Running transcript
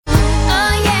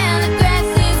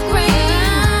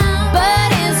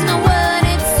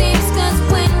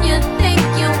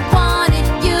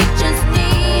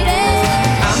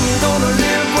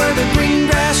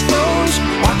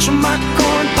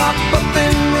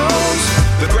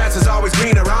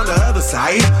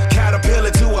life.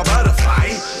 Caterpillar to a butterfly.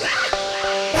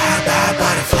 Bye bye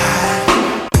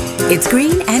butterfly. It's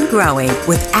Green and Growing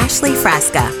with Ashley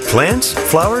Frasca. Plants,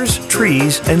 flowers,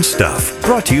 trees, and stuff.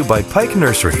 Brought to you by Pike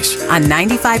Nurseries. On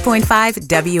 95.5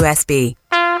 WSB.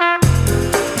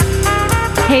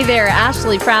 Hey there,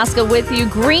 Ashley Frasca with you,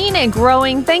 Green and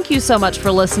Growing. Thank you so much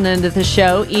for listening to the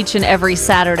show each and every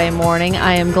Saturday morning.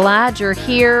 I am glad you're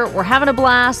here. We're having a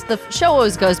blast. The show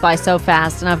always goes by so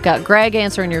fast, and I've got Greg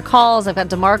answering your calls. I've got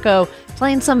DeMarco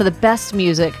playing some of the best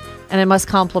music, and I must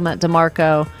compliment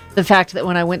DeMarco the fact that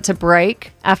when I went to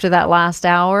break after that last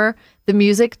hour, the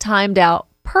music timed out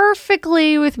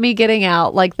perfectly with me getting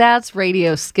out. Like, that's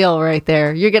radio skill right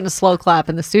there. You're getting a slow clap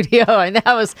in the studio, and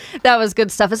that was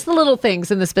good stuff. It's the little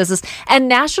things in this business. And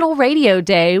National Radio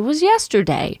Day was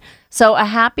yesterday. So a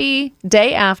happy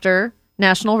day after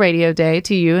National Radio Day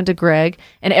to you and to Greg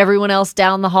and everyone else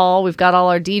down the hall. We've got all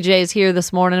our DJs here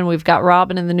this morning. We've got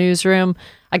Robin in the newsroom.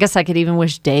 I guess I could even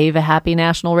wish Dave a happy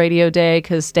National Radio Day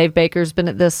because Dave Baker's been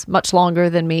at this much longer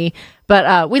than me.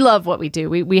 But we love what we do.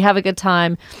 We have a good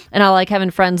time, and I like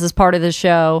having friends as part of the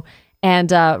show.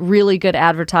 And really good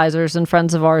advertisers and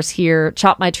friends of ours here,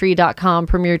 ChopMyTree.com,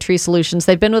 Premier Tree Solutions.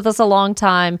 They've been with us a long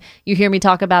time. You hear me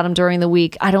talk about them during the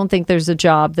week. I don't think there's a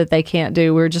job that they can't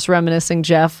do. We were just reminiscing,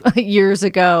 Jeff, years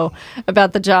ago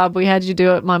about the job we had you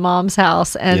do at my mom's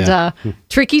house. And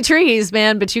tricky trees,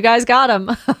 man, but you guys got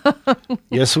them.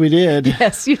 Yes, we did.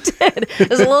 Yes, you did. It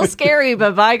was a little scary,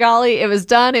 but by golly, it was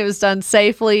done. It was done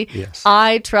safely. Yes.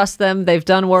 I trust them. They've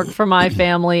done work for my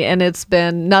family, and it's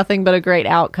been nothing but a great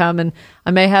outcome. And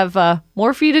I may have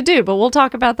more for you to do, but we'll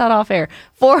talk about that off air.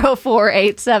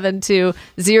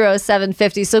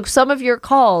 404-872-0750. So some of your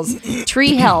calls,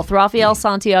 tree health. Rafael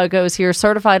Santiago is here,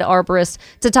 certified arborist,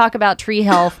 to talk about tree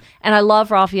health. And I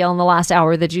love, Rafael, in the last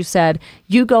hour that you said,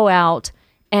 you go out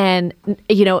and,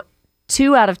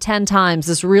 2 out of 10 times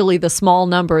is really the small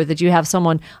number that you have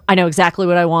someone, I know exactly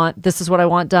what I want. This is what I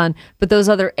want done. But those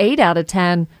other 8 out of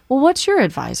 10, well, what's your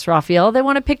advice, Rafael? They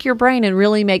want to pick your brain and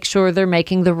really make sure they're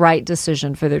making the right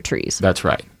decision for their trees. That's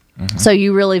right. Mm-hmm. So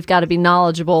you really have got to be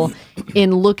knowledgeable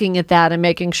in looking at that and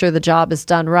making sure the job is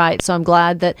done right. So I'm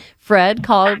glad that Fred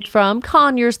called from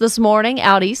Conyers this morning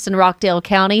out east in Rockdale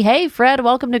County. Hey, Fred,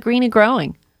 welcome to Green and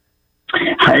Growing.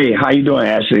 Hey, how you doing,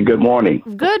 Ashley? Good morning.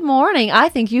 Good morning. I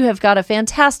think you have got a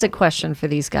fantastic question for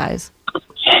these guys.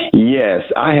 Yes,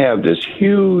 I have this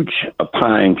huge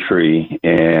pine tree,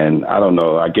 and I don't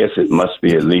know, I guess it must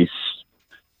be at least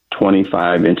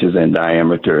 25 inches in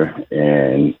diameter,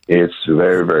 and it's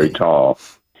very, very tall.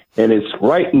 And it's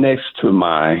right next to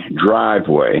my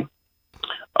driveway,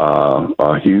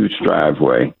 a huge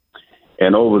driveway.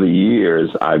 And over the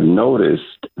years, I've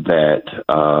noticed that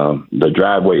the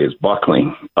driveway is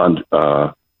buckling from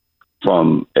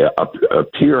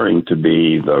appearing to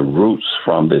be the roots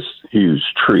from this huge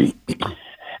tree.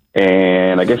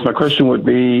 And I guess my question would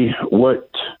be,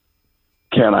 what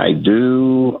can I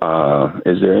do?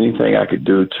 Is there anything I could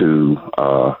do to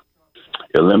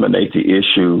eliminate the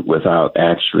issue without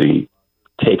actually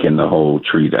taking the whole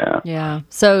tree down? Yeah.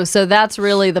 So that's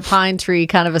really the pine tree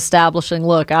kind of establishing,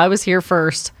 look, I was here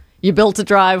first. You built a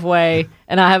driveway,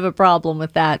 and I have a problem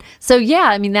with that. So, yeah,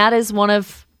 I mean, that is one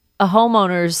of a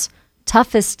homeowner's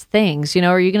toughest things.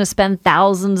 Are you going to spend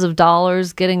thousands of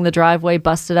dollars getting the driveway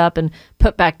busted up and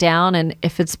put back down? And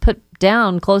if it's put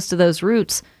down close to those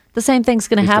roots, the same thing's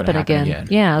going to happen again.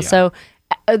 Yeah. So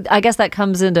I guess that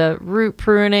comes into root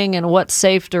pruning and what's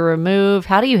safe to remove.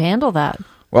 How do you handle that?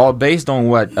 Well, based on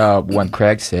what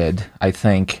Craig said, I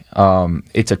think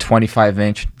it's a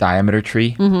 25-inch diameter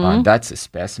tree. Mm-hmm. That's a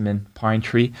specimen pine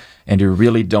tree, and you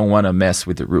really don't want to mess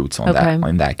with the roots on that.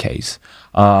 In that case,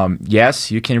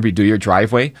 yes, you can redo your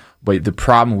driveway, but the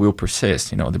problem will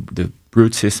persist. The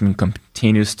root system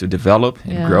continues to develop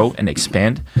and grow and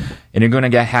expand, and you're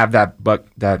going to have that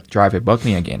driveway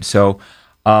buckling again. So,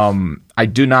 I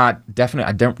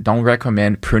don't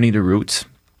recommend pruning the roots.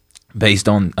 Based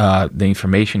on the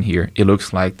information here, it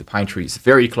looks like the pine tree is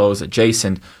very close,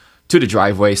 adjacent to the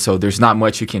driveway, so there's not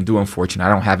much you can do, unfortunately.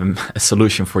 I don't have a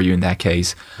solution for you in that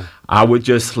case. I would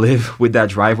just live with that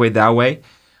driveway that way.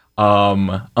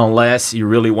 Unless you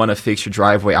really want to fix your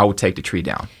driveway, I would take the tree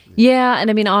down. Yeah, and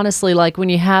I mean, honestly, like when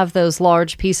you have those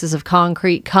large pieces of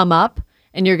concrete come up,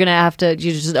 and you're going to have to,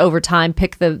 you just over time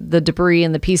pick the debris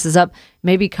and the pieces up,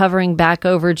 maybe covering back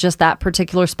over just that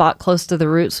particular spot close to the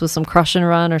roots with some crush and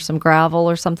run or some gravel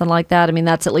or something like that. I mean,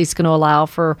 that's at least going to allow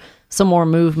for some more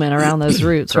movement around those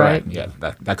roots, right? Yeah,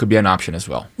 that could be an option as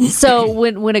well. So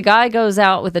when a guy goes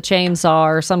out with a chainsaw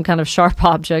or some kind of sharp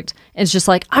object and it's just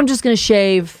like, I'm just going to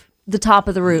shave the top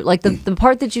of the root, like the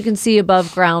part that you can see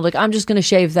above ground. Like, I'm just going to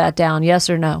shave that down. Yes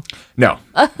or no? No,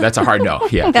 that's a hard no.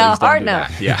 Yeah, please don't hard do no.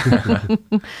 that.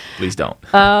 Yeah, please don't.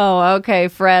 Oh, okay,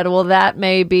 Fred. Well, that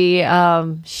may be,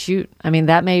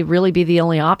 that may really be the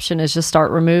only option, is just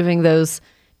start removing those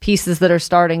pieces that are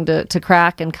starting to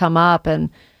crack and come up, and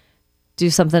do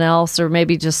something else, or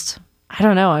maybe just, I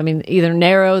don't know. I mean, either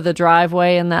narrow the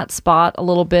driveway in that spot a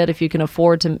little bit if you can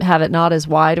afford to have it not as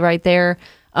wide right there,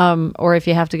 or if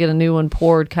you have to get a new one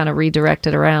poured, kind of redirect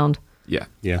it around. Yeah.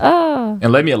 Oh.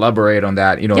 And let me elaborate on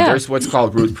that. There's what's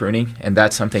called root pruning, and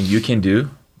that's something you can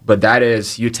do, but that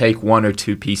is you take one or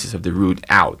two pieces of the root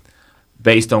out.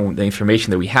 Based on the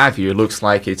information that we have here, it looks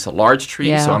like it's a large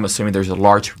tree, so I'm assuming there's a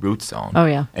large root zone. Oh,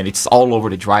 yeah. And it's all over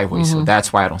the driveway, so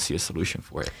that's why I don't see a solution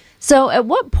for it. So at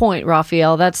what point,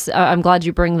 Raphael, I'm glad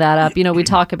you bring that up. We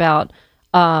talk about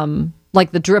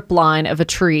like the drip line of a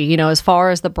tree, as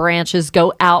far as the branches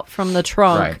go out from the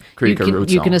trunk. Right.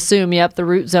 You can assume, the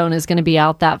root zone is going to be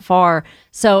out that far.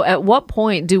 So at what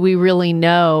point do we really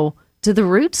know, do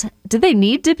they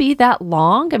need to be that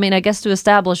long? I mean, I guess to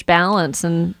establish balance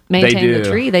and maintain the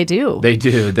tree, they do. They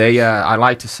do. I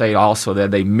like to say also that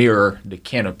they mirror the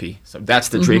canopy. So that's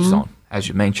the drip zone, as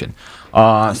you mentioned.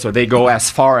 So they go as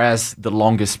far as the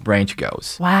longest branch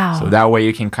goes. Wow. So that way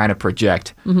you can kind of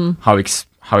project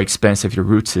how expensive your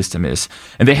root system is.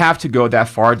 And they have to go that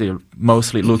far. They're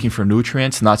mostly looking for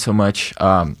nutrients, not so much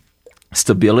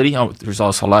stability. There's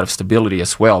also a lot of stability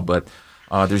as well, but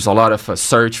there's a lot of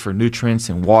search for nutrients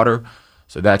and water.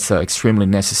 So that's extremely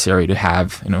necessary to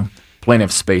have, plenty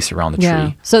of space around the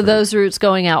tree. So those roots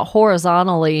going out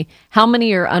horizontally, how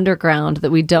many are underground that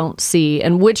we don't see,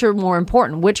 and which are more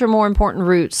important? Which are more important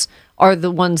roots? Are the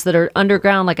ones that are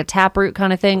underground, like a taproot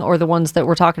kind of thing, or the ones that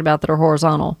we're talking about that are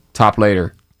horizontal? Top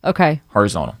layer. Okay.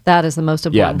 Horizontal. That is the most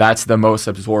important. Yeah, that's the most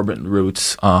absorbent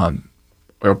roots,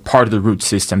 or part of the root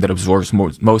system that absorbs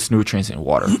most nutrients and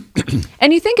water.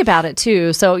 And you think about it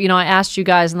too. So, I asked you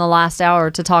guys in the last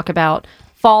hour to talk about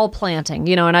fall planting,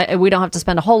 and we don't have to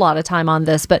spend a whole lot of time on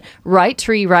this, but right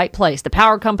tree, right place. The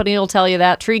power company will tell you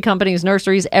that. Tree companies,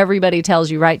 nurseries, everybody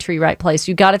tells you right tree, right place.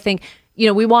 You got to think,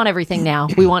 we want everything now.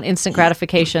 We want instant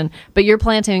gratification, but you're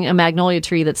planting a magnolia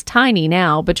tree that's tiny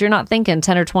now, but you're not thinking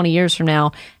 10 or 20 years from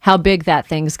now how big that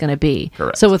thing's going to be.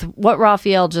 Correct. So with what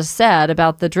Raphael just said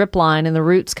about the drip line and the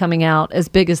roots coming out as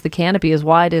big as the canopy, as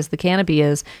wide as the canopy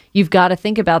is, you've got to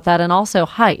think about that. And also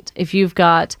height. If you've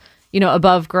got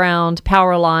above ground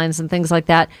power lines and things like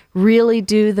that, really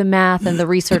do the math and the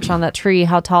research on that tree,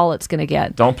 how tall it's going to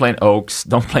get. Don't plant oaks,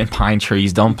 don't plant pine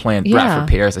trees, don't plant Bradford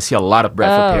pears. I see a lot of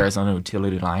Bradford pears on the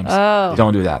utility lines.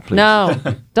 Don't do that, please. No,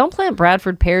 don't plant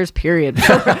Bradford pears, period.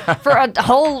 For a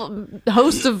whole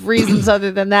host of reasons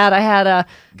other than that. I had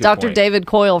Dr. point. David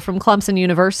Coyle from Clemson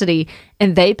University,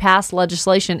 and they passed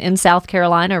legislation in South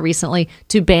Carolina recently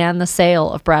to ban the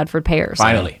sale of Bradford pears.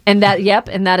 Finally. And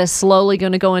that is slowly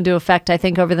going to go into effect, I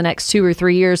think, over the next 2 or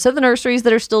 3 years. So the nurseries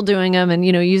that are still doing them and,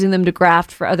 using them to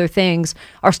graft for other things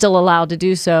are still allowed to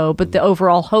do so. But the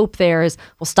overall hope there is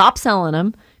we'll stop selling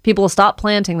them. People will stop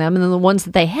planting them. And then the ones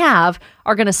that they have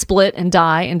are going to split and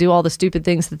die and do all the stupid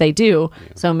things that they do. Yeah.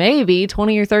 So maybe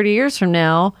 20 or 30 years from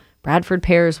now, Bradford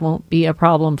pears won't be a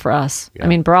problem for us. Yeah. I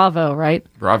mean, bravo, right?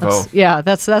 Bravo.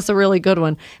 That's a really good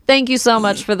one. Thank you so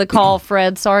much for the call,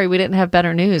 Fred. Sorry we didn't have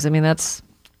better news. I mean, that's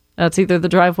either the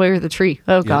driveway or the tree.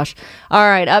 Oh, gosh. All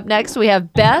right. Up next, we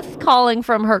have Beth calling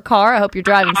from her car. I hope you're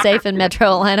driving safe in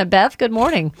Metro Atlanta. Beth, good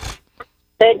morning.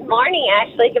 Good morning,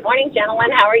 Ashley. Good morning, gentlemen.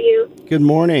 How are you? Good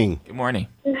morning. Good morning.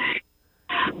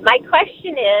 My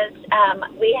question is,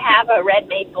 we have had a red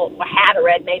maple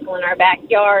in our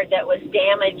backyard that was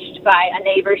damaged by a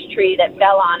neighbor's tree that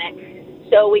fell on it.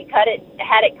 So we had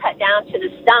it cut down to the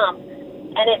stump,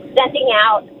 and it's sending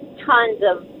out tons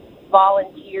of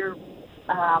volunteer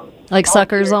like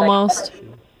suckers almost?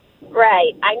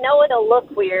 Right. I know it'll look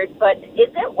weird, but is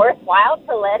it worthwhile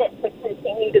to let it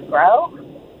continue to grow?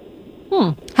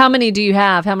 How many do you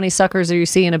have? How many suckers are you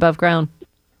seeing above ground?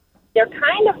 They're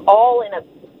kind of all in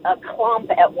a clump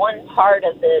at one part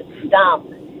of the stump,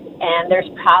 and there's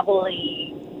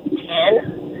probably 10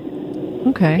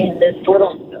 in this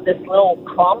little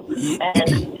clump.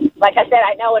 And like I said,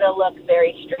 I know it'll look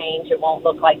very strange. It won't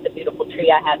look like the beautiful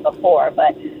tree I had before,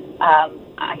 but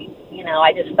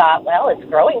I just thought, well, it's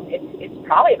growing. It's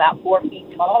probably about 4 feet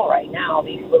tall right now,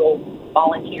 these little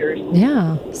volunteers.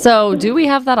 Yeah. So do we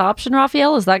have that option,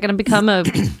 Raphael? Is that going to become a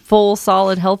full,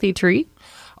 solid, healthy tree?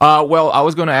 Well, I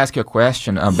was going to ask you a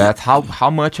question, Beth. How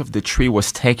much of the tree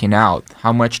was taken out?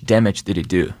 How much damage did it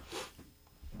do?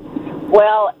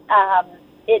 Well,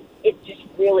 it just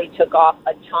really took off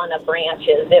a ton of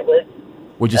branches. It was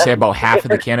Would you say about half of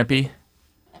the canopy?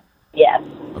 Yes.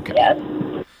 Okay. Yes.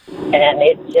 And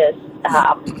it just,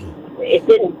 it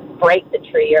didn't break the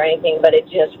tree or anything, but it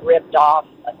just ripped off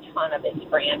a ton of its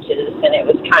branches, and it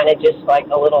was kind of just like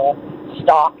a little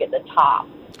stalk at the top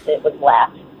that was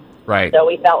left. Right. So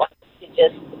we felt like we could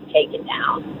just take it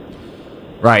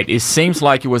down. Right. It seems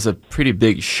like it was a pretty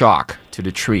big shock to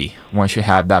the tree once you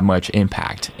have that much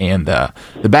impact. And the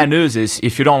bad news is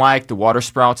if you don't like the water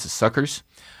sprouts, the suckers,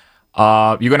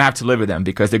 you're going to have to live with them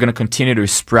because they're going to continue to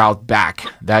sprout back.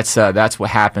 That's what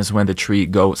happens when the tree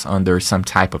goes under some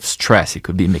type of stress. It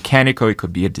could be mechanical. It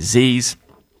could be a disease.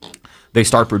 They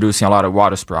start producing a lot of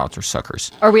water sprouts or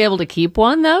suckers. Are we able to keep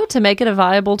one, though, to make it a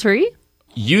viable tree?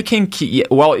 You can keep,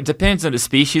 well, it depends on the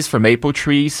species for maple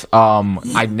trees.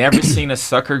 I've never seen a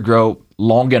sucker grow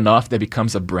long enough that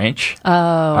becomes a branch. Oh.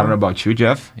 I don't know about you,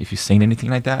 Jeff, if you've seen anything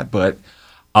like that. But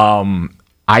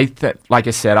like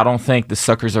I said, I don't think the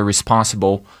suckers are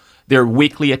responsible. They're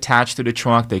weakly attached to the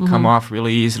trunk. They come off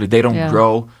really easily. They don't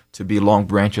grow to be long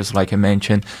branches, like I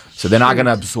mentioned. So they're not going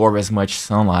to absorb as much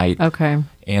sunlight. Okay.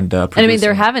 And I mean,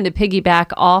 they're having to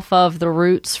piggyback off of the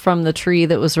roots from the tree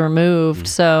that was removed.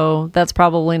 So that's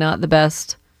probably not the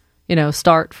best,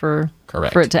 start for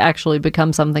it to actually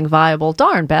become something viable.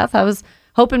 Darn, Beth, I was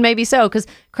hoping maybe so. Because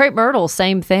crepe myrtle,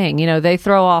 same thing. They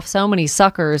throw off so many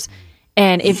suckers.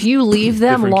 And if you leave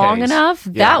them long enough,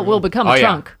 that will become a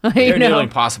trunk. They're nearly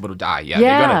impossible to die. Yeah,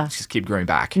 they're going to just keep growing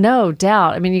back. No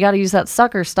doubt. I mean, you got to use that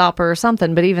sucker stopper or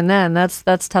something. But even then,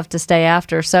 that's tough to stay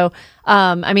after. So,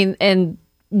 and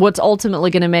what's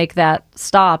ultimately going to make that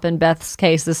stop in Beth's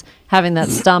case is having that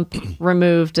stump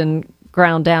removed and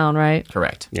ground down, right?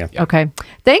 Correct. Yeah. Okay.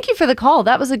 Thank you for the call.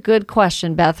 That was a good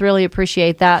question, Beth. Really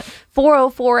appreciate that.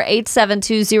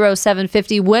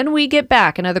 404-872-0750. When we get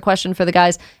back, another question for the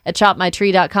guys at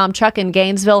chopmytree.com. Chuck in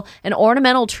Gainesville, an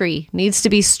ornamental tree needs to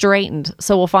be straightened.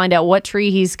 So we'll find out what tree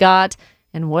he's got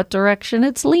and what direction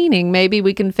it's leaning. Maybe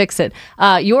we can fix it.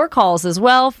 Your calls as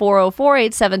well,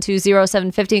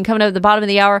 404-872-0750. And coming up at the bottom of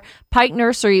the hour, Pike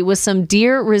Nursery with some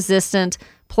deer-resistant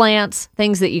plants,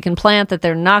 things that you can plant that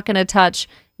they're not going to touch.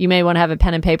 You may want to have a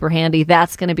pen and paper handy.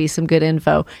 That's going to be some good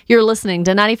info. You're listening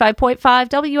to 95.5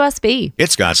 WSB.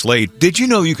 It's Scott Slade. Did you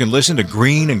know you can listen to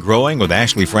Green and Growing with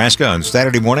Ashley Frasca on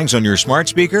Saturday mornings on your smart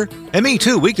speaker? And me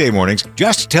too, weekday mornings.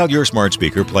 Just tell your smart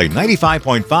speaker, play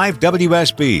 95.5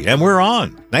 WSB, and we're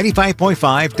on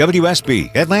 95.5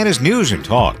 WSB, Atlanta's News and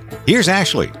Talk. Here's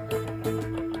Ashley.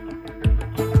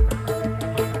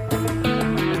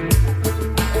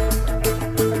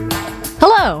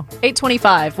 Hello,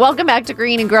 825. Welcome back to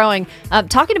Green and Growing.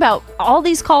 Talking about all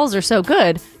these calls are so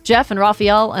good. Jeff and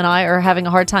Raphael and I are having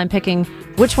a hard time picking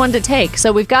which one to take.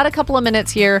 So we've got a couple of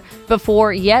minutes here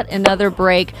before yet another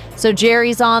break. So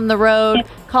Jerry's on the road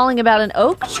calling about an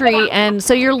oak tree. And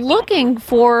so you're looking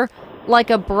for like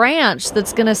a branch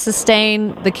that's going to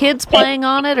sustain the kids playing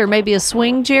on it, or maybe a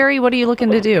swing, Jerry. What are you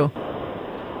looking to do?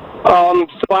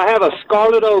 So I have a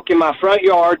scarlet oak in my front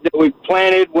yard that we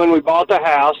planted when we bought the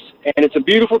house, and it's a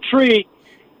beautiful tree.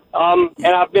 And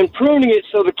I've been pruning it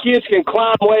so the kids can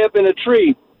climb way up in the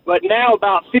tree. But now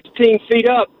about 15 feet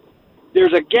up,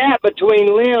 there's a gap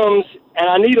between limbs, and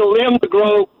I need a limb to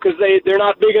grow because they're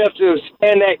not big enough to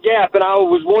span that gap. And I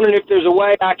was wondering if there's a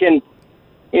way I can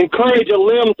encourage a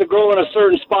limb to grow in a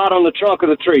certain spot on the trunk of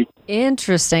the tree.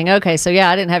 Interesting. Okay, so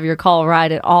I didn't have your call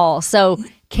right at all. So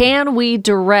can we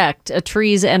direct a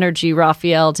tree's energy,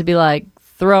 Raphael, to be like,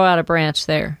 throw out a branch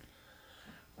there?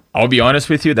 I'll be honest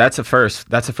with you. That's a first.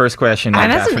 That's a first question.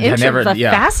 That's a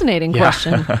fascinating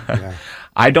question.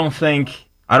 I don't think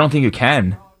you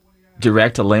can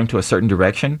direct a limb to a certain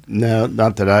direction. No,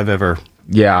 not that I've ever.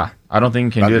 Yeah, I don't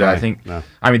think you can do that.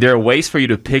 I mean, there are ways for you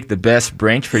to pick the best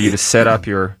branch for you to set up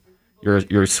your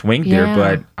swing there,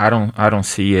 but I don't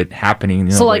see it happening.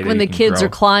 So like when the kids are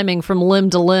climbing from limb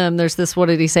to limb, there's this, what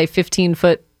did he say,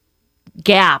 15-foot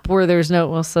gap where there's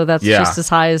no, so that's just as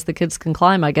high as the kids can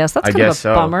climb, I guess. That's kind of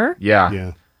a bummer. Yeah. They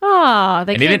can't get all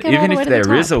the way to the top. Even if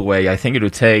there is a way, I think it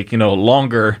would take,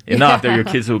 longer enough that your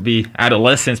kids will be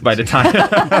adolescents by the time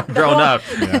grown up.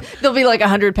 Yeah. They'll be like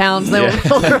 100 pounds. They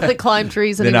won't really climb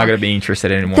trees anymore. They're not going to be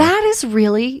interested anymore. That is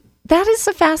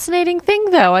a fascinating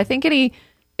thing, though. I think any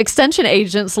extension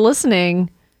agents listening,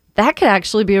 that could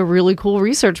actually be a really cool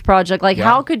research project. Like,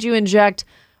 how could you inject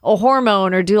a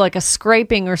hormone or do like a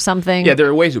scraping or something? Yeah, there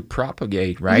are ways to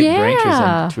propagate, right?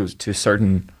 Branches to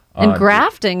certain And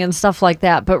grafting and stuff like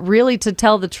that. But really to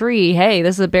tell the tree, hey,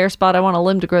 this is a bare spot. I want a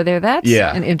limb to grow there. That's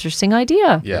an interesting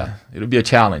idea. Yeah, it'll be a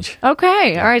challenge.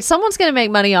 Okay. All right. Someone's going to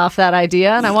make money off that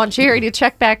idea. And I want Jerry to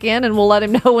check back in and we'll let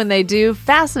him know when they do.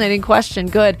 Fascinating question.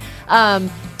 Good.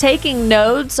 Taking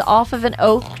nodes off of an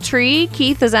oak tree.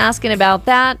 Keith is asking about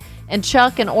that. And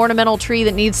Chuck, an ornamental tree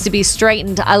that needs to be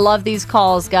straightened. I love these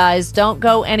calls, guys. Don't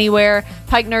go anywhere.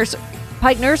 Pike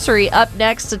Nursery up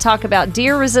next to talk about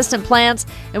deer-resistant plants,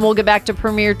 and we'll get back to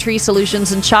Premier Tree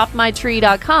Solutions and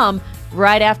ChopMyTree.com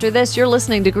right after this. You're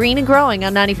listening to Green and Growing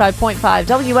on 95.5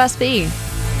 WSB.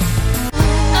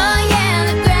 Oh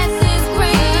yeah, the grass is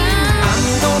green.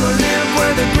 I'm gonna live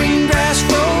where the green grass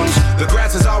grows. The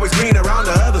grass is always green around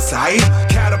the other side.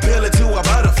 Caterpillar to a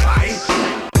butterfly.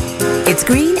 It's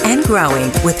Green and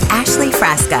Growing with Ashley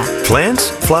Frasca Plants,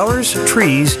 flowers,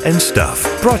 trees, and stuff.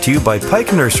 Brought to you by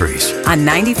Pike Nurseries. on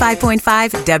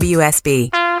 95.5 WSB.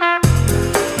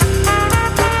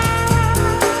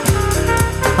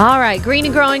 All right, Green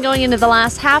and Growing going into the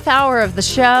last half hour of the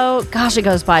show. Gosh, it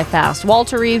goes by fast.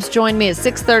 Walter Reeves joined me at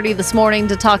 6:30 this morning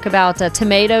to talk about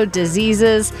tomato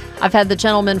diseases. I've had the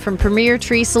gentleman from Premier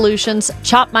Tree Solutions,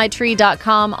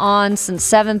 ChopMyTree.com on since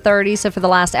 7:30, so for the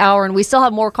last hour, and we still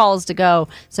have more calls to go.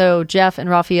 So Jeff and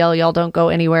Raphael, y'all don't go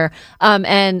anywhere.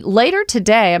 And later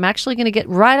today, I'm actually going to get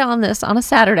right on this on a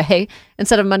Saturday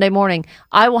instead of Monday morning.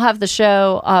 I will have the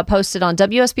show posted on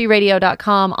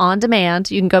WSBRadio.com on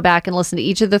demand. You can go back and listen to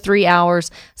each of the 3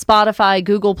 hours, Spotify,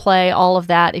 Google Play, all of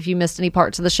that. If you missed any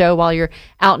parts of the show while you're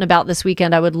out and about this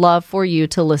weekend, I would love for you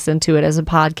to listen to it as a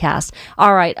podcast.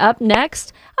 All right, up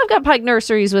next, I've got Pike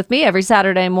Nurseries with me every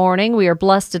Saturday morning. We are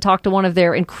blessed to talk to one of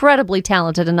their incredibly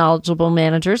talented and knowledgeable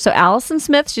managers. So Allison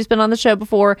Smith, she's been on the show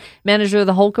before, manager of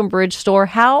the Holcomb Bridge store.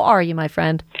 How are you, my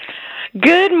friend?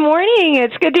 Good morning.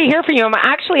 It's good to hear from you. I'm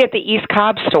actually at the East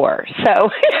Cobb store. So,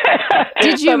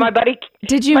 did you? So my buddy,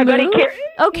 did you my move?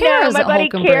 Buddy Kara's my buddy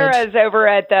Kara's over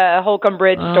at the Holcomb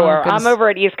Bridge store. Goodness. I'm over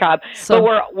at East Cobb, So-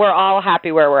 but we're all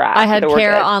happy where we're at. I had so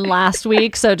Kara good. on last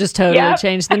week, so just totally Yep.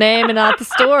 changed the name and not the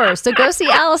store. So go see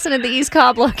Allison at the East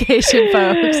Cobb location,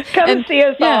 folks. Come see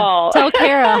us all. Tell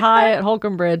Kara hi at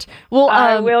Holcomb Bridge. Well,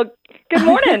 I will. Good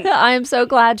morning. I am so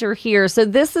glad you're here. So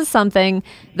this is something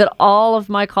that all of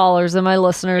my callers and my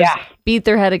listeners beat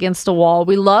their head against a wall.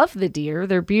 We love the deer.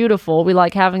 They're beautiful. We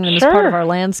like having them as part of our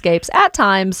landscapes at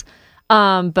times.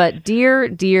 But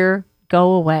deer,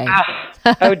 go away.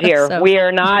 Oh dear, So, we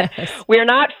are not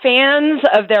fans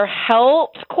of their health,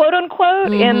 quote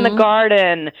unquote, in the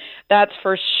garden. That's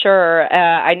for sure.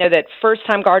 I know that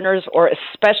first-time gardeners, or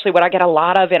especially what I get a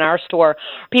lot of in our store,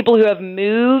 people who have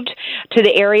moved to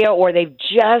the area or they've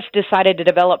just decided to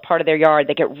develop part of their yard.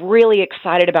 They get really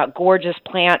excited about gorgeous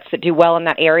plants that do well in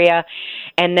that area,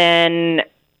 and then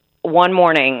one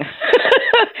morning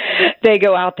they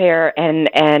go out there and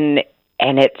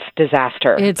it's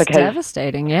disaster. It's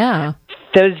devastating, yeah.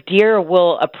 Those deer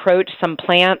will approach some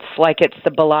plants like it's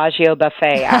the Bellagio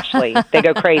buffet, Ashley. They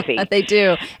go crazy. They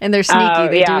do, and they're sneaky.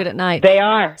 They do it at night. They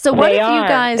are. So what They have you are.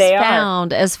 guys They are.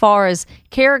 found as far as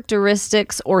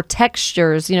characteristics or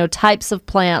textures, types of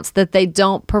plants that they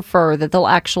don't prefer, that they'll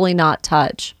actually not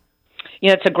touch?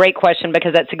 It's a great question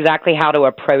because that's exactly how to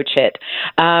approach it.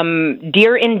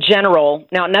 Deer in general,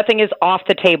 now nothing is off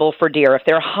the table for deer. If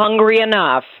they're hungry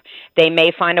enough, they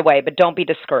may find a way, but don't be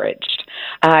discouraged.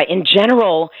 In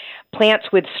general, plants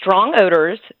with strong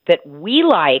odors that we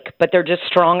like, but they're just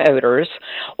strong odors,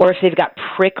 or if they've got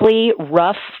prickly,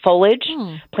 rough foliage,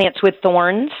 plants with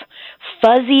thorns,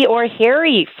 fuzzy or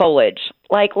hairy foliage,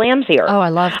 like lamb's ear. Oh, I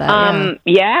love that.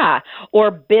 Yeah,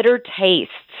 or bitter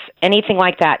tastes, anything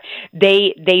like that.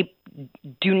 They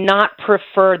do not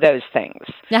prefer those things.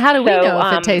 Now, how do we So, know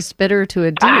if it tastes bitter to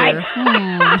a deer?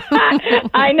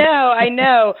 I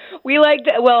know. We like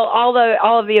to,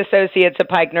 all of the associates at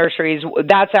Pike Nurseries,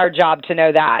 that's our job to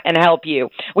know that and help you.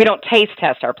 We don't taste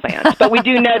test our plants, but we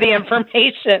do know the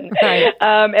information. Right.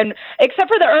 And except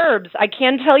for the herbs, I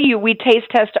can tell you we taste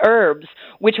test herbs,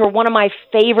 which are one of my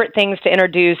favorite things to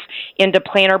introduce into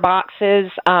planter boxes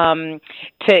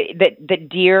that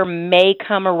deer may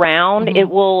come around. It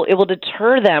will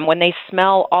deter them when they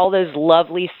smell all those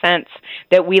lovely scents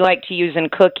that we like to use in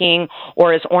cooking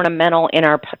or as ornamental in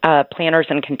our planters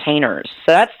and containers.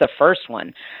 So that's the first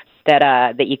one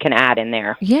that you can add in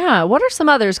there. Yeah. What are some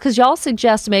others? Because y'all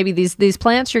suggest maybe these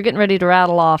plants you're getting ready to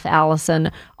rattle off,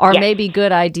 Allison, are maybe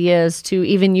good ideas to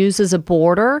even use as a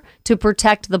border to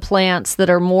protect the plants that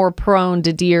are more prone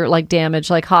to deer like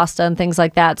damage, like hosta and things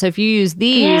like that. So if you use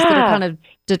these that are kind of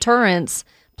deterrents,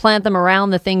 plant them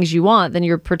around the things you want, then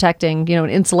you're protecting,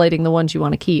 and insulating the ones you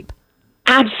want to keep.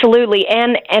 Absolutely.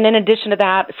 And in addition to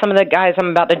that, some of the guys I'm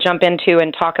about to jump into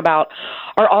and talk about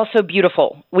are also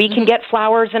beautiful. We can get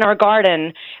flowers in our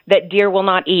garden that deer will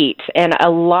not eat, and a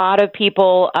lot of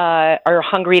people are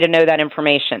hungry to know that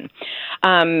information.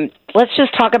 Let's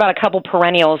just talk about a couple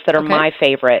perennials that are my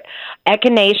favorite.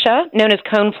 Echinacea, known as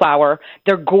coneflower,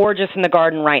 they're gorgeous in the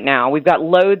garden right now. We've got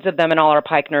loads of them in all our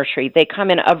Pike Nursery. They come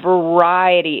in a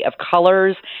variety of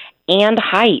colors and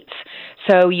heights.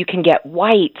 So you can get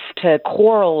whites to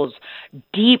corals,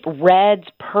 deep reds,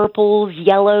 purples,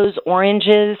 yellows,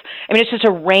 oranges. I mean, it's just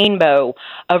a rainbow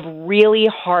of really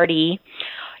hardy,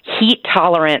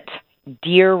 heat-tolerant,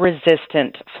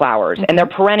 deer-resistant flowers. And they're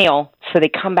perennial, so they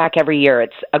come back every year.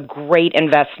 It's a great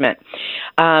investment.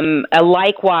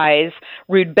 Likewise,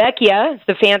 Rudbeckia is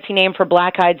the fancy name for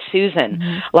black-eyed Susan.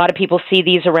 A lot of people see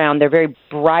these around. They're very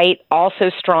bright,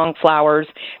 also strong flowers.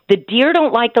 The deer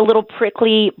don't like the little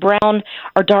prickly brown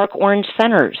or dark orange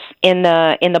centers in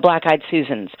the black-eyed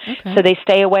Susans. So they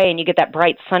stay away, and you get that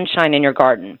bright sunshine in your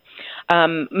garden.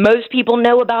 Most people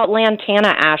know about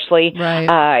lantana, Ashley.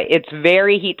 Right. It's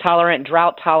very heat-tolerant,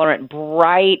 drought-tolerant,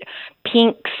 bright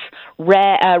pinks,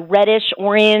 reddish,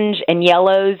 orange, and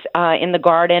yellows in the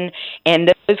garden, and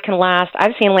those can last.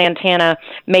 I've seen lantana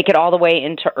make it all the way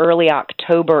into early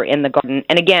October in the garden.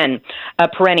 And again, a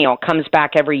perennial, comes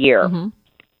back every year.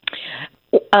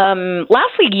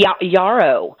 Lastly,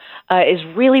 yarrow is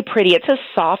really pretty. It's a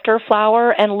softer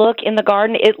flower, and look, in the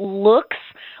garden, it looks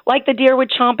like the deer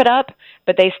would chomp it up,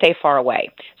 but they stay far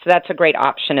away. So that's a great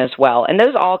option as well. And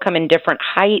those all come in different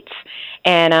heights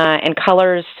and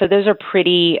colors, so those are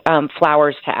pretty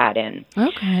flowers to add in.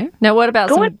 Okay. Now, what about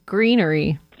some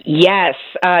greenery? Yes,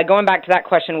 going back to that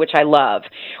question, which I love.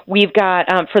 We've got,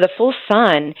 for the full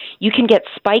sun, you can get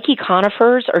spiky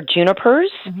conifers or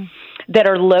junipers that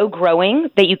are low-growing,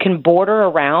 that you can border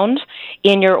around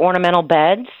in your ornamental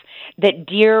beds, that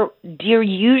deer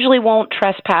usually won't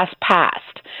trespass past.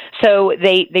 So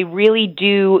they really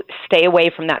do stay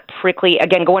away from that prickly,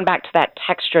 again, going back to that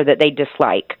texture that they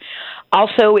dislike.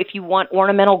 Also, if you want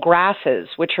ornamental grasses,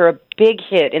 which are a big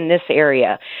hit in this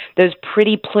area, those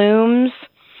pretty plumes,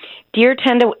 deer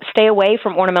tend to stay away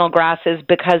from ornamental grasses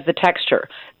because the texture.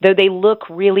 Though they look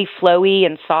really flowy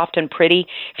and soft and pretty,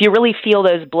 if you really feel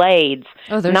those blades,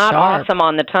 they're not sharp. Awesome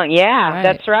on the tongue. Yeah,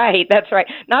 Right. That's right.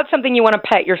 Not something you want to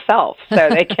pet yourself, so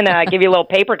they can give you a little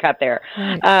paper cut there.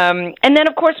 Right. And then,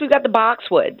 of course, we've got the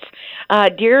boxwoods.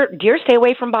 Deer stay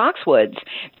away from boxwoods.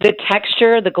 The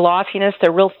texture, the glossiness,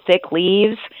 the real thick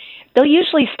leaves, they'll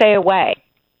usually stay away.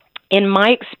 In my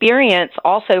experience,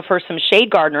 also for some shade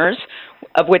gardeners,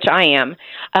 of which I am,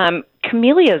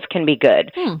 camellias can be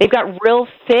good. They've got real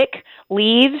thick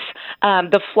leaves.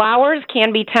 The flowers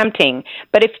can be tempting,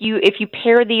 but if you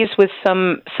pair these with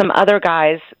some other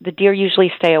guys, the deer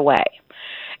usually stay away.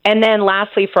 And then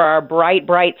lastly, for our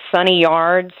bright, sunny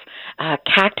yards,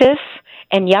 cactus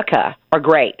and yucca are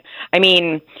great. I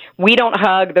mean, we don't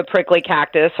hug the prickly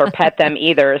cactus or pet them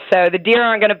either, so the deer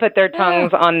aren't going to put their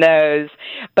tongues on those.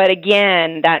 But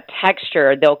again, that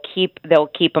texture, they'll keep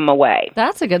them away.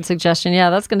 That's a good suggestion. Yeah,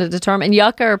 that's going to determine. And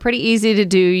yucca are pretty easy to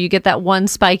do. You get that one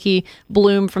spiky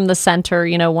bloom from the center,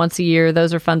 once a year.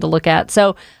 Those are fun to look at.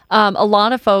 So a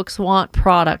lot of folks want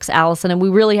products, Allison, and we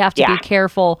really have to be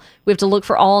careful. We have to look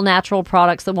for all natural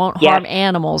products that won't harm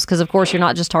animals, because, of course, you're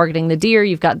not just targeting the deer.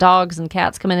 You've got dogs and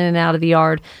cats coming in and out of the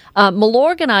yard.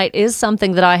 Milorganite is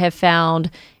something that I have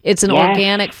found. It's an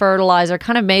organic fertilizer,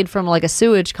 kind of made from like a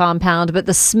sewage compound, but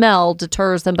the smell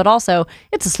deters them. But also,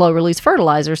 it's a slow-release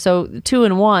fertilizer, so 2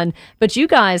 in 1. But you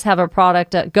guys have a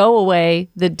product, Go Away,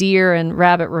 the deer and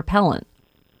rabbit repellent.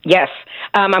 Yes.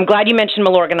 I'm glad you mentioned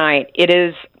Milorganite. It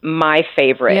is my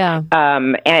favorite,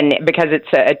 and because it's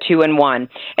a 2 in 1,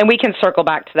 and we can circle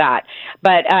back to that.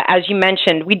 But as you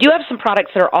mentioned, we do have some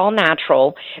products that are all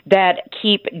natural that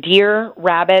keep deer,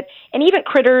 rabbit, and even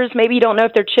critters. Maybe you don't know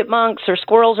if they're chipmunks or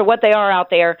squirrels or what they are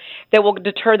out there that will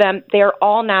deter them. They are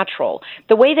all natural.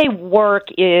 The way they work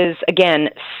is, again,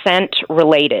 scent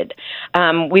related.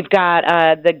 We've got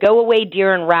the Go Away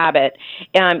Deer and Rabbit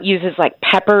uses like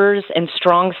peppers and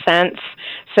strong scents,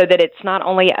 so that it's not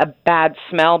only a bad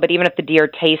smell, but even if the deer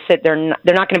taste it, they're not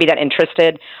going to be that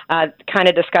interested, kind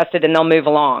of disgusted, and they'll move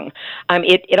along.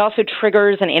 It also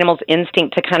triggers an animal's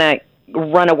instinct to kind of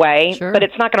run away, but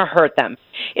it's not going to hurt them.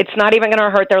 It's not even going to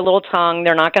hurt their little tongue.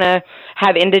 They're not going to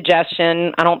have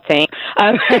indigestion, I don't think.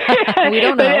 We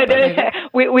don't know.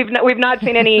 we've not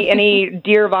seen any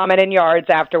deer vomit in yards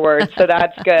afterwards, so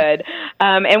that's good.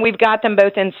 And we've got them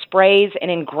both in sprays and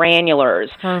in granulars.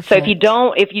 Perfect. So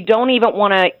if you don't even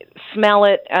want to smell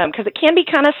it, because it can be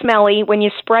kind of smelly when you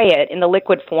spray it in the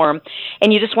liquid form,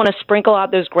 and you just want to sprinkle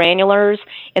out those granulars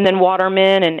and then water them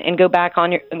in and go back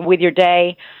on with your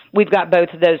day. We've got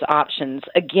both of those options.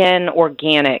 Again,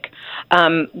 organic.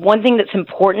 One thing that's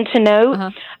important to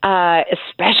note,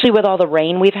 especially with all the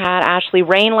rain we've had, Ashley,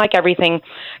 rain, like everything,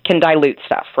 can dilute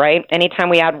stuff, right? Anytime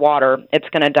we add water, it's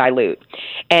going to dilute.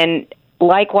 And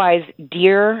likewise,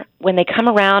 deer, when they come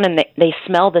around and they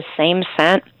smell the same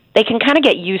scent, they can kind of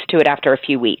get used to it after a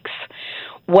few weeks.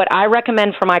 What I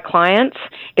recommend for my clients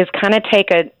is kind of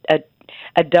take a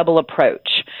double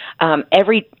approach.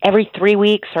 Every 3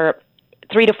 weeks or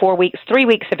 3 to 4 weeks, 3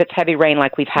 weeks if it's heavy rain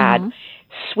like we've had,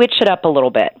 switch it up a little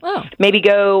bit. Oh. Maybe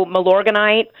go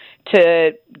Milorganite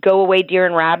to go away deer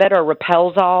and rabbit, or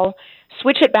Repelzol.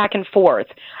 Switch it back and forth.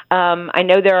 I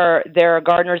know there are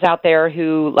gardeners out there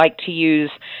who like to use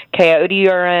coyote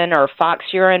urine or fox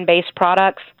urine based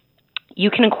products. You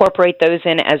can incorporate those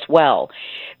in as well.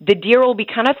 The deer will be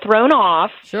kind of thrown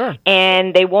off,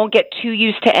 and they won't get too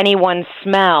used to any one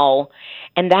smell,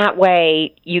 and that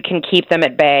way you can keep them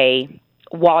at bay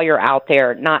while you're out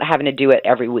there, not having to do it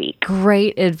every week.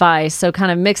 Great advice. So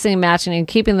kind of mixing and matching and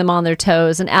keeping them on their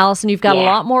toes. And Allison, you've got a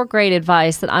lot more great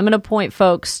advice that I'm going to point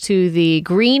folks to the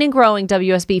Green and Growing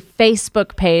WSB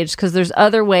Facebook page, because there's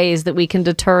other ways that we can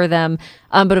deter them.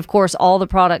 But of course, all the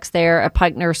products there at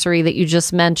Pike Nursery that you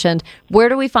just mentioned. Where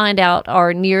do we find out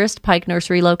our nearest Pike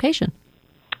Nursery location?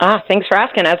 Thanks for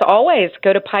asking. As always,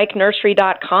 go to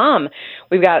pikenursery.com.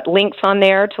 We've got links on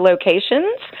there to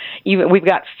locations. We've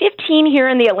got 15 here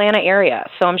in the Atlanta area,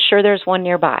 so I'm sure there's one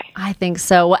nearby. I think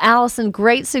so. Well, Allison,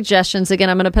 great suggestions. Again,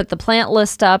 I'm going to put the plant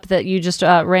list up that you just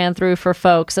ran through for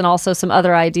folks, and also some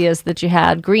other ideas that you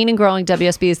had. Green and Growing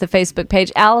WSB is the Facebook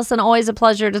page. Allison, always a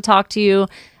pleasure to talk to you.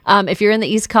 If you're in the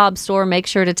East Cobb store, make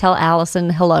sure to tell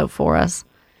Allison hello for us.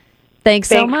 Thanks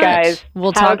so much. Guys.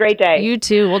 Have a great day. You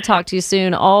too. We'll talk to you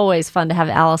soon. Always fun to have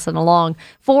Allison along.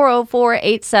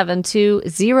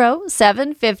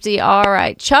 404-872-0750. All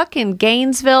right. Chuck in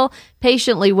Gainesville,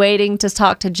 patiently waiting to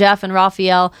talk to Jeff and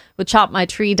Raphael with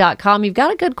ChopMyTree.com. You've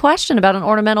got a good question about an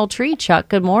ornamental tree, Chuck.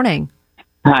 Good morning.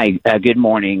 Hi. Good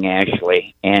morning,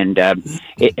 Ashley. And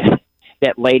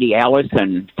that lady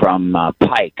Allison from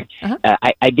Pike,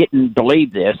 I didn't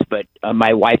believe this, but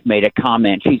my wife made a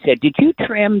comment. She said, "Did you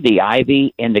trim the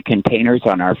ivy in the containers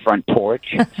on our front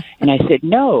porch?" And I said,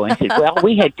 "No." I said, "Well,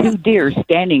 we had 2 deer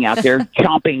standing out there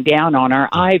chomping down on our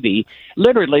ivy,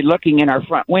 literally looking in our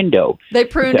front window." They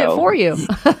pruned it for you.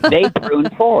 They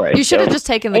pruned for us. You should have just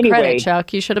taken the credit,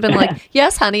 Chuck. You should have been like,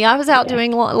 "Yes, honey, I was out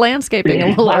doing landscaping a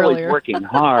little earlier." I was working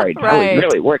hard. Right. I was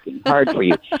really working hard for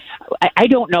you. I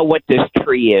don't know what this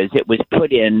tree is. It was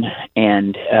put in,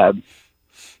 and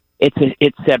it's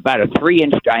about a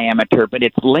 3-inch diameter, but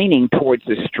it's leaning towards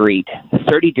the street,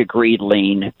 30-degree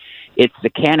lean. The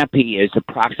canopy is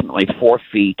approximately 4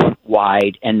 feet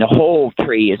wide, and the whole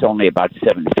tree is only about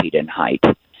 7 feet in height.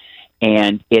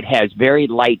 And it has very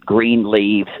light green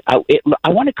leaves. I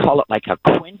want to call it like a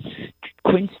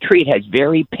quince tree. It has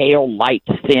very pale, light,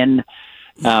 thin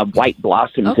white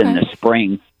blossoms in the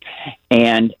spring.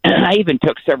 And I even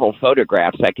took several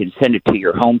photographs. I can send it to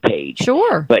your homepage.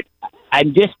 Sure. But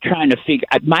I'm just trying to figure,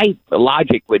 my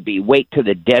logic would be wait till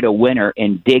the dead of winter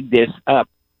and dig this up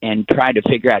and try to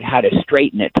figure out how to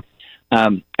straighten it.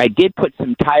 I did put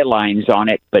some tie lines on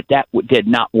it, but that did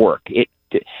not work.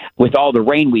 With all the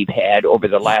rain we've had over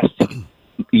the last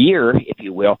year, if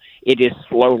you will, it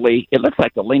looks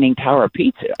like the Leaning Tower of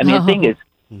Pisa. I mean, the thing is,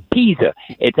 Pisa.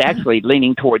 It's actually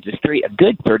leaning towards the street, a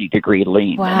good 30-degree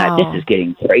lean. Wow. And this is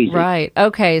getting crazy. Right.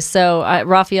 Okay. So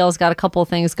Raphael's got a couple of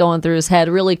things going through his head.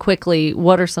 Really quickly,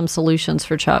 what are some solutions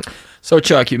for Chuck? So,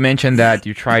 Chuck, you mentioned that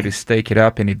you tried to stake it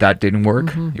up and that didn't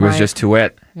work. It was just too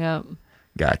wet. Yep.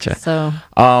 Gotcha. So,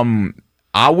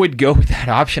 I would go with that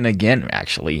option again,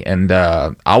 actually. And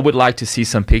I would like to see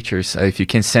some pictures. If you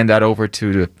can send that over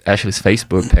to Ashley's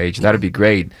Facebook page, that would be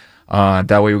great.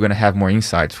 That way we're going to have more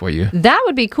insights for you. That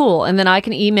would be cool. And then I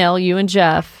can email you and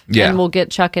Jeff, and we'll get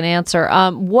Chuck an answer.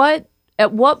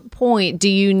 At what point do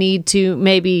you need to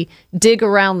maybe dig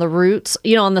around the roots,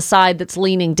 on the side that's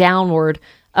leaning downward?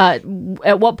 At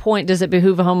what point does it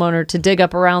behoove a homeowner to dig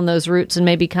up around those roots and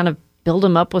maybe kind of build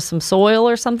them up with some soil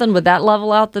or something? Would that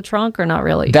level out the trunk or not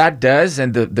really? That does,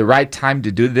 and the right time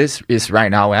to do this is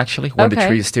right now, actually, when the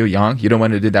tree is still young. You don't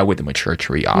want to do that with a mature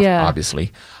tree,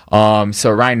 obviously.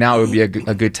 So right now it would be a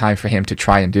good time for him to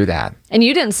try and do that. And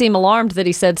you didn't seem alarmed that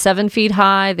he said 7 feet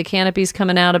high. The canopy's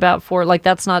coming out about 4. Like,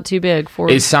 that's not too big.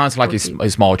 It sounds like a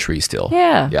small tree still.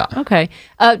 Yeah. Okay.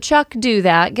 Chuck, do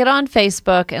that. Get on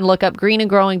Facebook and look up Green and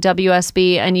Growing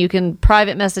WSB, and you can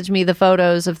private message me the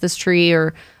photos of this tree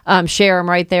or share them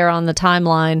right there on the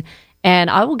timeline. And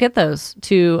I will get those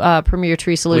to Premier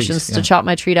Tree Solutions to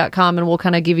chopmytree.com, and we'll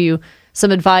kind of give you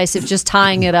some advice if just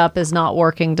tying it up is not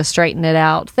working to straighten it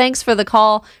out. Thanks for the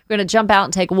call. We're going to jump out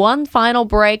and take one final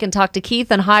break and talk to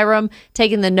Keith and Hiram,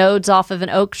 taking the nodes off of an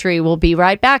oak tree. We'll be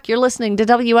right back. You're listening to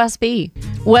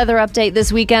WSB. Weather update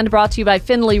this weekend brought to you by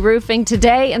Finley Roofing.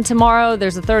 Today and tomorrow,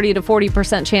 there's a 30 to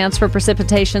 40% chance for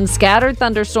precipitation. Scattered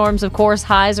thunderstorms, of course,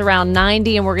 highs around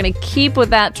 90, and we're going to keep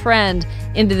with that trend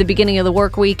into the beginning of the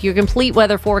work week. Your complete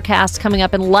weather forecast coming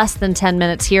up in less than 10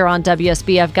 minutes here on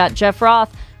WSB. I've got Jeff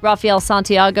Roth, Rafael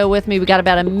Santiago with me. We got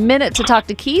about a minute to talk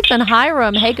to Keith and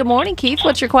Hiram. Hey, good morning, Keith.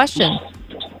 What's your question?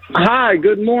 Hi,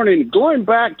 good morning. Going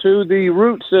back to the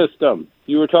root system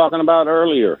you were talking about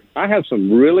earlier, I have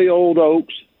some really old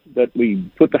oaks that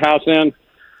we put the house in.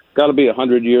 Got to be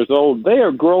 100 years old. They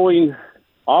are growing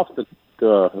off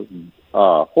the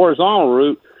horizontal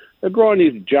root. They're growing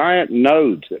these giant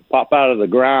nodes that pop out of the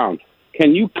ground.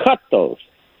 Can you cut those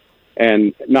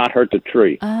and not hurt the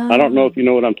tree? I don't know if you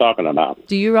know what I'm talking about.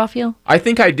 Do you, Rafael? I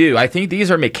think I do. I think these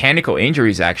are mechanical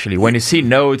injuries, actually. When you see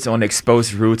nodes on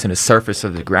exposed roots on the surface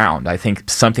of the ground, I think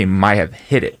something might have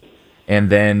hit it, and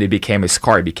then it became a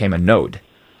scar. It became a node.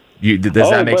 Does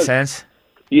that make sense?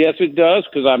 Yes, it does,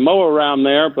 because I mow around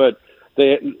there, but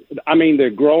they're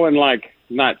growing like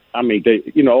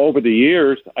over the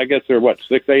years, I guess they're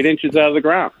 6-8 inches out of the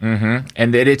ground. Mm-hmm.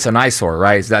 And it's an eyesore,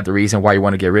 right? Is that the reason why you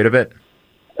want to get rid of it?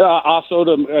 Also,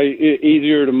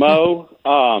 easier to mow,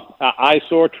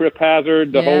 eyesore, trip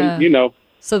hazard, the whole,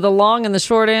 So the long and the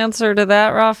short answer to that,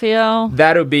 Rafael?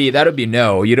 That'll be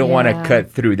no. You don't want to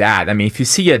cut through that. I mean, if you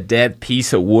see a dead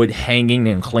piece of wood hanging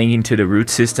and clinging to the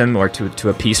root system or to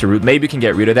a piece of root, maybe you can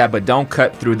get rid of that, but don't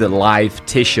cut through the live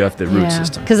tissue of the root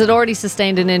system. Because it already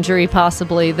sustained an injury,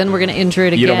 possibly. Then we're going to injure it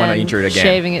again. You don't want to injure it again.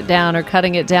 Shaving it down or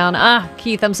cutting it down.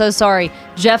 Keith, I'm so sorry.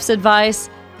 Jeff's advice: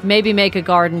 maybe make a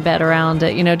garden bed around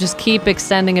it. Just keep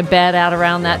extending a bed out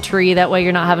around that tree. That way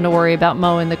you're not having to worry about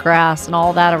mowing the grass and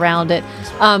all that around it.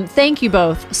 Thank you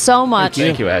both so much.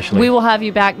 Thank you, Ashley. We will have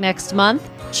you back next month.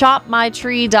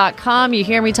 ChopMyTree.com. You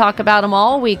hear me talk about them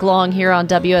all week long here on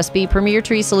WSB. Premier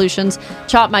Tree Solutions.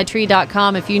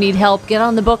 ChopMyTree.com. If you need help, get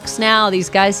on the books now. These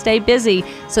guys stay busy,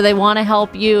 so they want to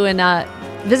help you. And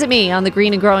visit me on the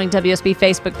Green and Growing WSB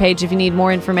Facebook page if you need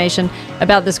more information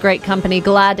about this great company.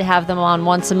 Glad to have them on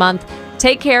once a month.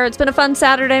 Take care. It's been a fun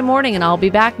Saturday morning, and I'll be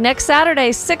back next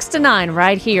Saturday, 6 to 9,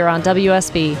 right here on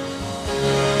WSB.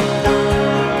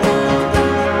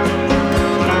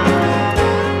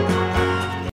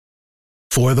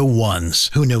 For the ones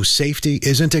who know safety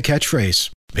isn't a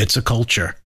catchphrase, it's a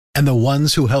culture. And the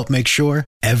ones who help make sure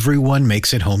everyone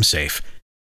makes it home safe.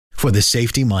 For the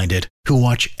safety-minded who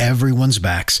watch everyone's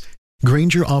backs,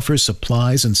 Grainger offers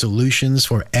supplies and solutions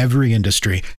for every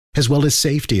industry, as well as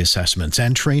safety assessments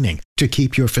and training to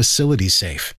keep your facilities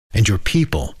safe and your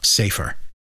people safer.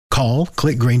 Call,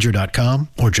 click Grainger.com,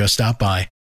 or just stop by.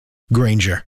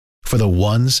 Grainger, for the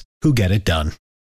ones who get it done.